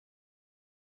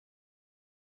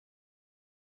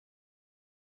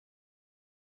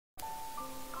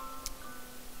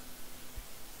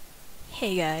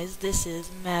Hey guys, this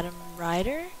is Madam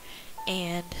Ryder,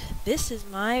 and this is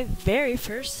my very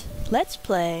first Let's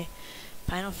Play,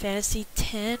 Final Fantasy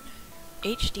X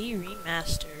HD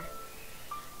Remaster.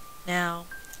 Now,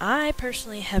 I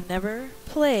personally have never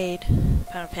played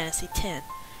Final Fantasy X.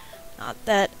 Not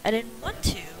that I didn't want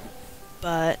to,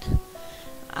 but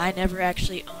I never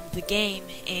actually owned the game,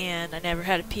 and I never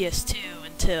had a PS2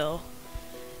 until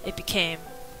it became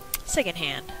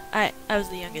secondhand. I was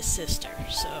the youngest sister,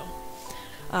 so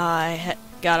I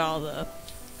got all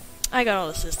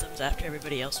the systems after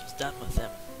everybody else was done with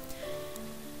them.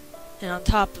 And on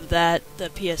top of that, the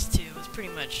PS2 was pretty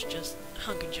much just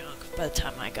hunk of junk by the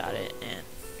time I got it, and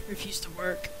refused to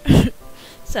work,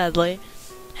 sadly,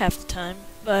 half the time.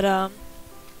 But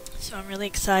so I'm really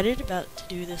excited about to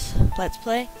do this Let's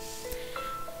Play.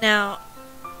 Now,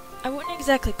 I wouldn't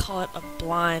exactly call it a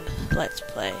blind Let's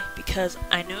Play, because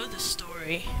I know the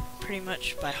story pretty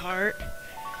much by heart,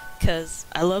 because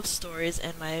I love stories,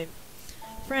 and my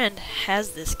friend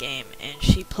has this game, and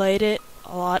she played it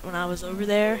a lot when I was over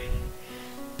there,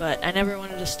 but I never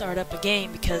wanted to start up a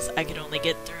game because I could only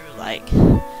get through like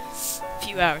a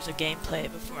few hours of gameplay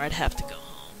before I'd have to go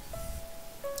home.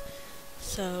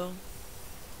 So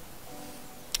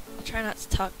I'll try not to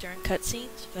talk during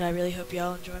cutscenes, but I really hope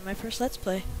y'all enjoy my first Let's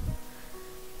Play.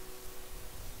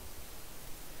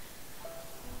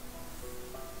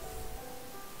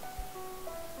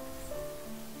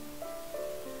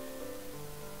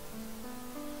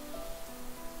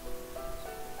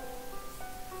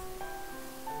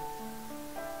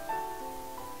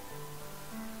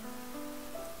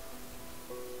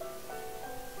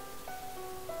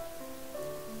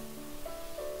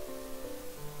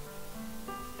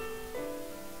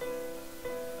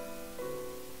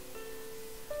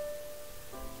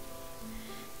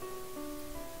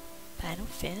 Final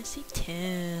Fantasy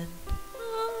X.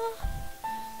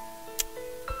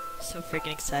 So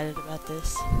freaking excited about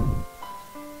this.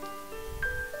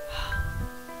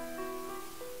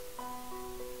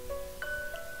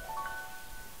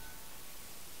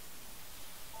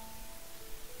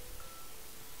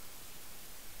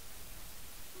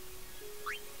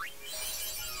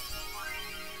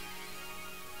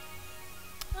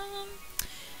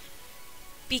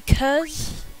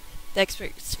 Because the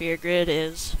expert sphere grid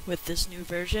is with this new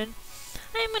version,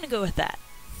 I am going to go with that.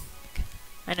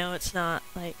 I know it's not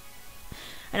like,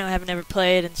 I know I haven't ever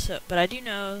played, and so, but I do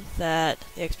know that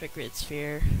the expert grid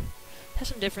sphere has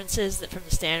some differences that from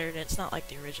the standard, and it's not like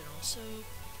the original, so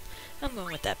I'm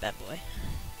going with that bad boy.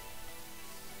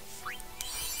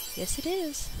 Yes, it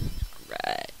is.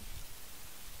 Right.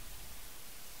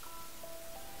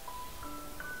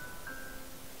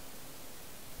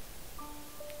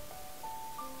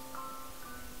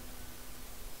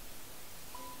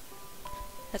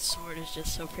 That sword is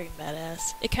just so freaking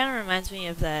badass. It kind of reminds me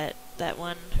of that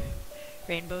one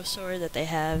rainbow sword that they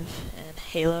have in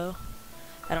Halo.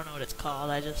 I don't know what it's called.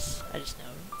 I just know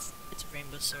it's a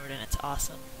rainbow sword and it's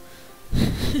awesome.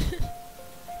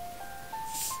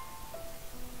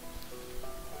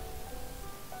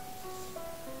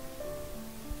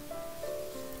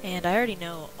 And I already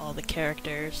know all the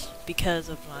characters because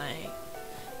of my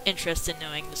interest in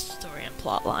knowing the story and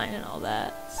plotline and all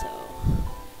that. So.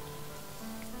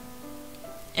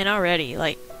 And already,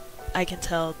 like, I can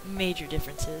tell major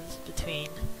differences between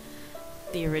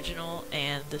the original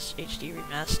and this HD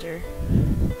remaster.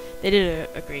 They did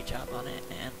a great job on it,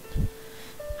 and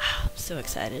I'm so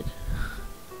excited.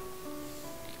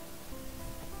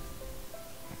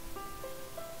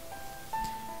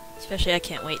 Especially I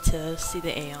can't wait to see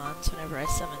the Aeons whenever I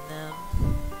summon them.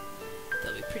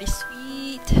 They'll be pretty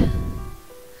sweet.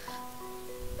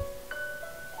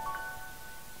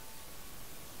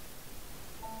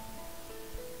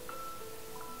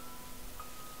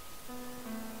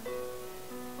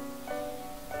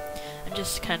 I'm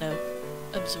just kind of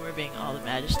absorbing all the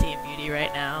majesty and beauty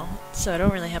right now, so I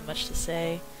don't really have much to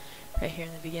say right here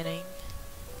in the beginning,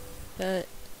 but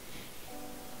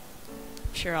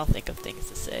I'm sure I'll think of things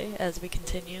to say as we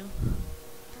continue.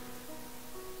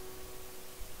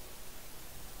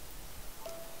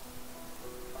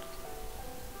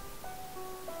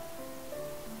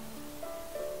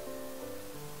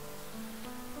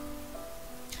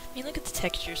 I mean, look at the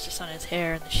textures just on his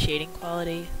hair and the shading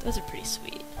quality. Those are pretty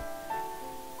sweet.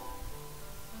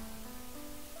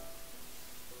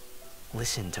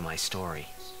 Listen to my story.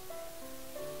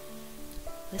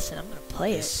 Listen, I'm gonna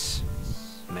play This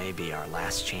may be our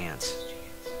last chance.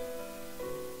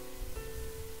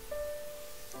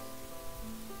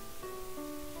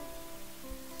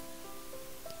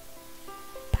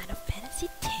 Final Fantasy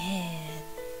X.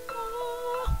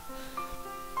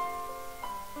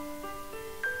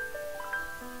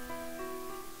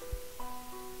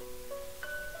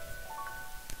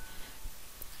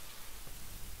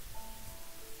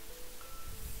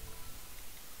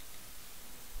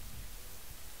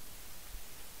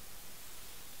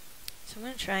 I'm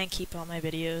going to try and keep all my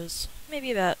videos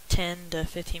maybe about 10 to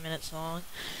 15 minutes long,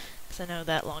 because I know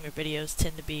that longer videos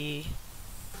tend to be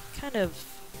kind of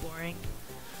boring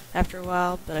after a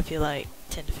while, but I feel like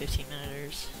 10 to 15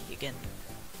 minutes you can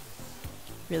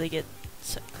really get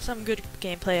some good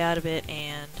gameplay out of it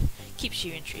and keeps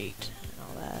you intrigued and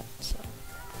all that. So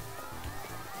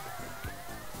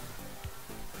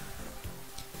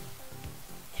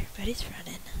everybody's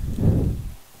running.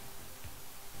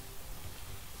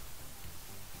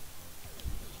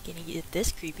 Gonna get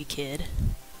this creepy kid.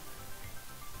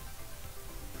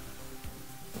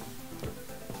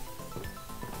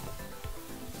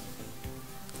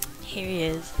 Here he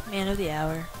is, man of the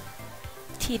hour.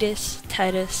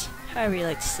 Tidouche, however you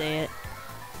like to say it.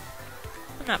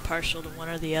 I'm not partial to one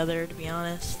or the other, to be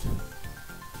honest.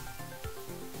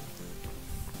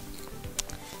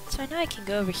 So I know I can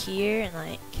go over here and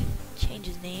like change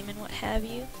his name and what have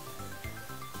you.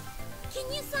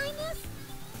 Can you sign this?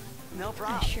 No I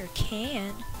problem. sure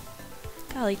can.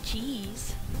 Golly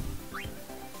jeez.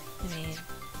 I mean,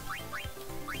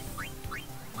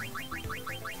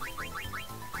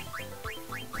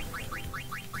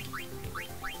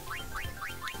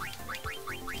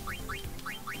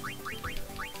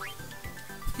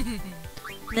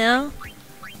 no?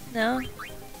 No?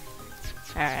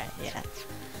 Alright, yeah.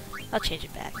 I'll change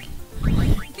it back.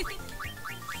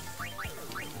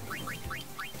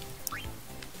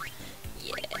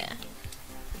 Yeah.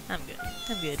 I'm good.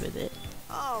 I'm good with it.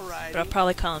 Alright. But I'll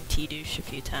probably call him Tidouche a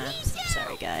few times. I'm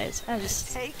sorry guys. I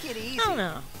Take it easy. don't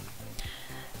know.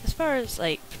 As far as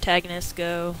like protagonists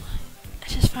go, I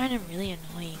just find him really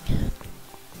annoying.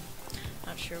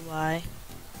 Not sure why.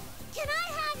 Can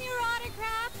I have your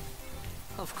autograph?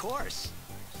 Of course.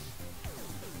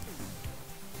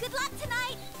 Good luck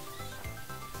tonight.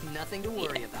 Nothing to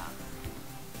worry about.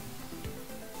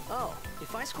 Oh,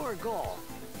 if I score a goal,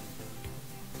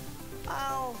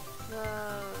 I'll,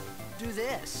 do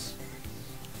this.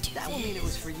 That will mean it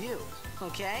was for you,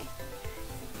 okay?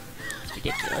 It's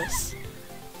ridiculous.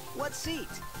 What seat?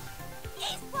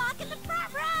 He's blocking the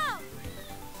front row.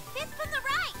 Fifth from the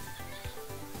right.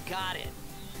 Got it.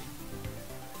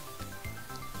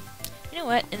 You know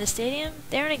what? In the stadium,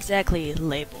 they aren't exactly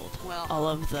labeled. Well, All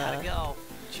of gotta the go.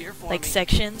 Cheer for like me.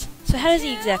 sections. So how does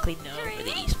he exactly know where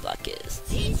the East Block is?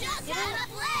 Teach us how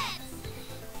to blitz.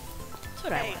 That's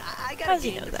what I Hey, want. I How got does a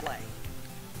he game know to that? play.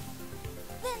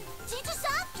 Then teach us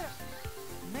after.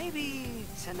 Maybe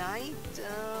tonight,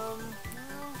 well,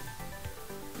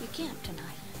 You can't tonight.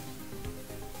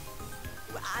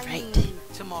 I Right. mean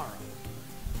tomorrow.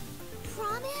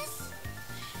 Promise?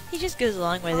 He just goes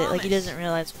along with it like he Promise. doesn't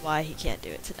realize why he can't do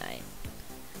it tonight.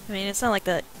 I mean, it's not like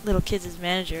the little kid's his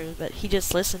manager, but he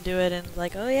just listened to it and was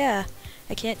like, oh yeah,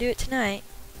 I can't do it tonight.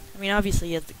 I mean, obviously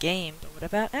he has the game, but what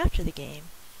about after the game?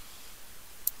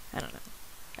 I don't know.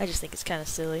 I just think it's kind of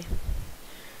silly.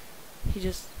 He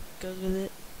just goes with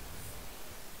it.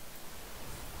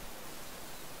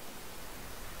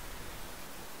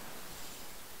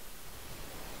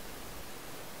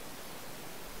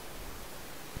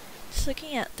 Just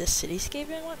looking at the cityscape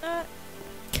and whatnot,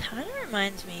 kind of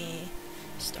reminds me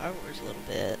of Star Wars a little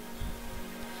bit.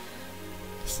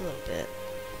 Just a little bit.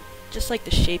 Just like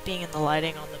the shaping and the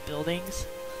lighting on the buildings.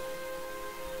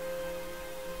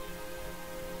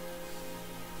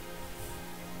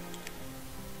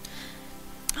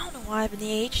 I don't know why, but in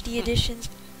the HD editions,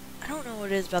 I don't know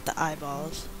what it is about the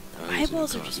eyeballs. The I was in a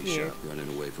eyeballs are just coffee weird. shop running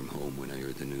away from home when I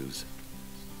heard the news.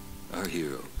 Our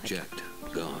hero, checked,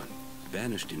 gone,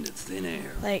 vanished into thin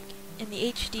air. Like, in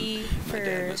the HD My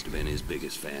dad for must have been his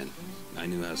biggest fan. I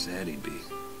knew how sad he'd be.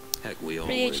 Heck, we all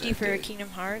the were HD that for day. Kingdom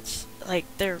Hearts, like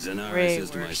they're Zanara way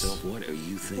says to worse. myself, what are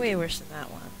you thinking? Way worse than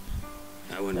that one.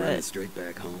 I went but- running straight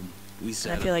back home. We And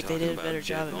sat I up feel like they talking did a about better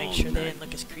Jet job at making all sure they night. didn't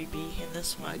look as creepy in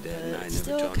this one. My but dad and I it's never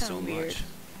still talked kind so of weird. much.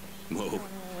 I Whoa, don't know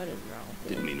what is wrong with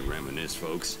didn't it. mean to reminisce,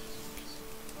 folks.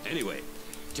 Anyway,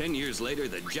 10 years later,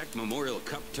 the Jack Memorial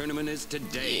Cup tournament is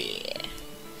today. Yeah.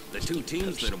 The two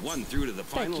teams that have won through to the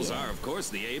finals yeah. are, of course,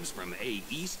 the Abes from A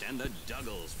East and the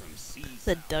Duggles from C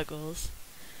The South. Duggles.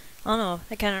 I don't know,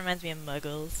 that kind of reminds me of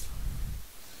Muggles.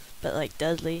 But like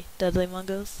Dudley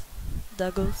Muggles?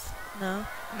 Duggles? No?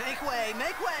 Make way,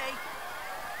 make way!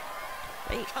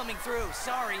 Wait, Coming through,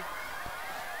 sorry.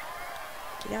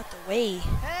 get out the way.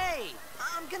 Hey,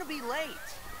 I'm gonna be late.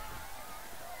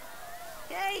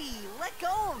 Hey, let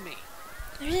go of me.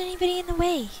 There isn't anybody in the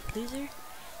way, loser.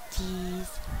 Jeez.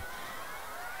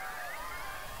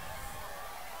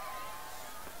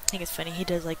 I think it's funny, he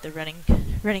does like the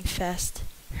running fast,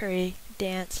 hurry,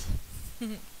 dance.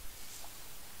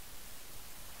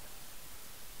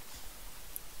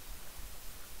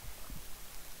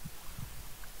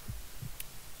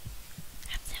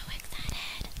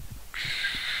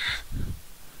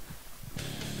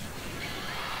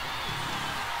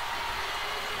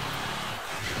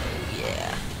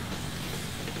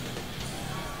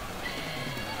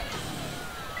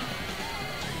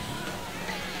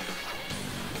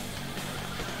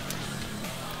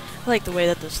 like the way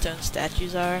that those stone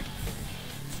statues are.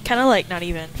 Kind of like not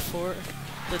even for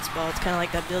Blitzball. It's kind of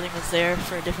like that building was there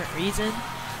for a different reason,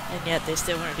 and yet they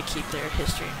still wanted to keep their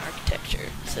history and architecture,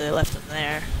 so they left them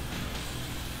there.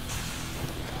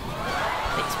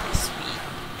 I think it's pretty sweet.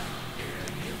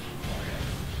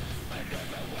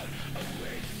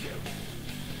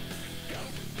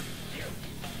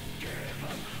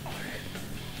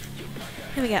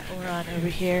 And we got Oron over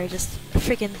here, just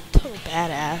freaking total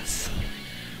badass.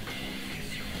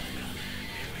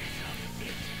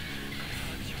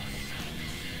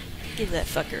 Give that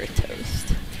fucker a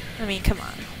toast. I mean, come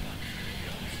on.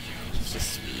 He's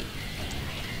just sweet.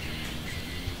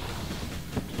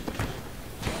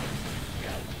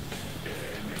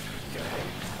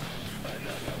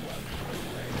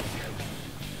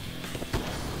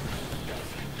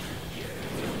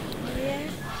 Oh yeah?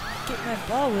 Get my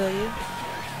ball, will you?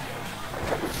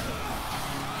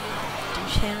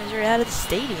 Douche hammers are out of the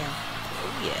stadium.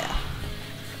 Oh yeah.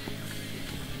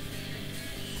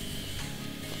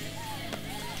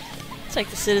 It's like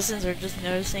the citizens are just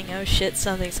noticing, oh shit,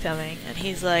 something's coming. And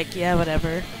he's like, yeah,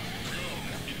 whatever.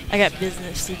 I got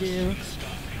business to do.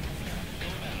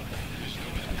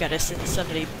 I've got to send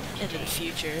somebody into the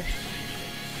future.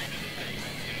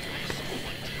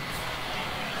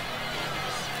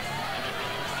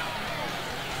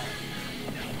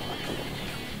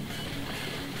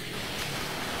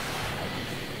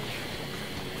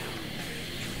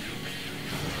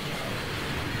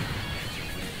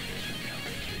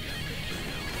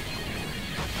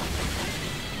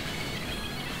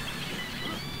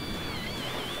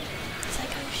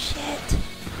 Shit.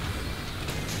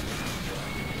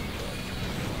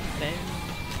 Boom.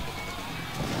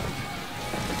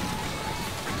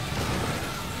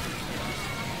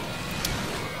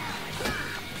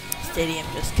 Stadium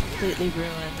just completely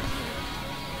ruined.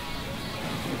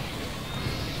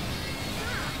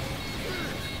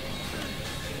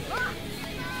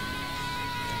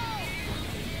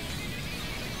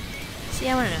 See,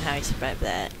 I want to know how he survived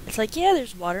that. It's like, yeah,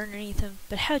 there's water underneath him,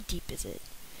 but how deep is it?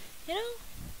 You know?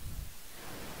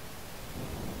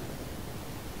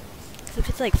 If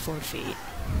it's like 4 feet, he's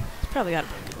probably got a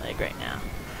broken leg right now.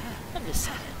 I'm just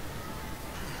saying.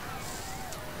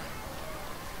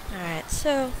 Alright,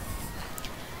 so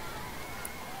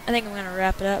I think I'm going to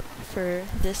wrap it up for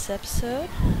this episode.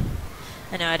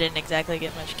 I know I didn't exactly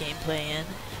get much gameplay in,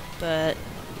 but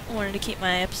I wanted to keep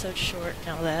my episode short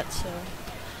and all that, so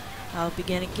I'll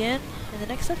begin again in the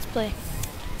next Let's Play.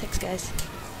 Thanks, guys.